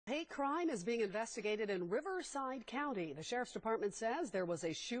crime is being investigated in Riverside County. The Sheriff's Department says there was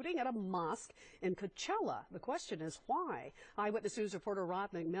a shooting at a mosque in Coachella. The question is why? Eyewitness News reporter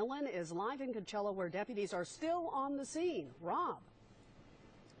Rob McMillan is live in Coachella where deputies are still on the scene. Rob.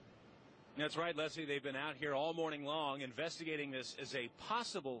 That's right, Leslie. They've been out here all morning long investigating this as a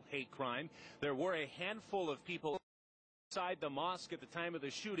possible hate crime. There were a handful of people inside the mosque at the time of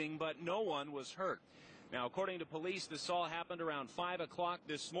the shooting, but no one was hurt. Now, according to police, this all happened around 5 o'clock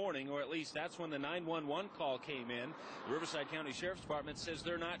this morning, or at least that's when the 911 call came in. The Riverside County Sheriff's Department says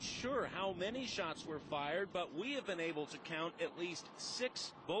they're not sure how many shots were fired, but we have been able to count at least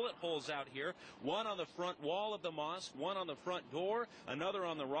 6 bullet holes out here, one on the front wall of the mosque, one on the front door, another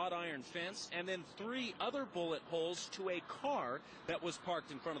on the wrought iron fence, and then 3 other bullet holes to a car that was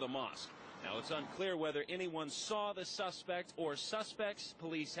parked in front of the mosque. Now, it's unclear whether anyone saw the suspect or suspects.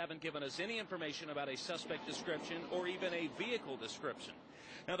 Police haven't given us any information about a suspect description or even a vehicle description.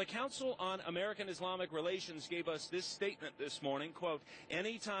 Now, the Council on American Islamic Relations gave us this statement this morning, quote,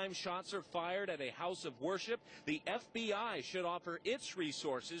 anytime shots are fired at a house of worship, the FBI should offer its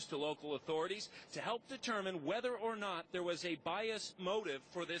resources to local authorities to help determine whether or not there was a bias motive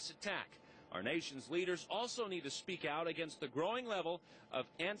for this attack. Our nation's leaders also need to speak out against the growing level of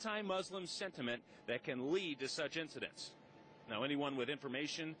anti-Muslim sentiment that can lead to such incidents. Now, anyone with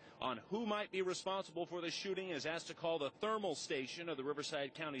information on who might be responsible for the shooting is asked to call the thermal station of the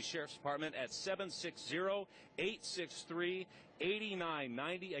Riverside County Sheriff's Department at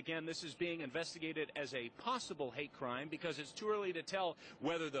 760-863-8990. Again, this is being investigated as a possible hate crime because it's too early to tell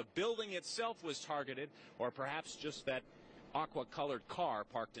whether the building itself was targeted or perhaps just that aqua-colored car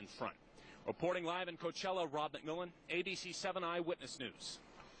parked in front. Reporting live in Coachella, Rob McMillan, ABC 7 Eyewitness News.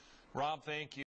 Rob, thank you.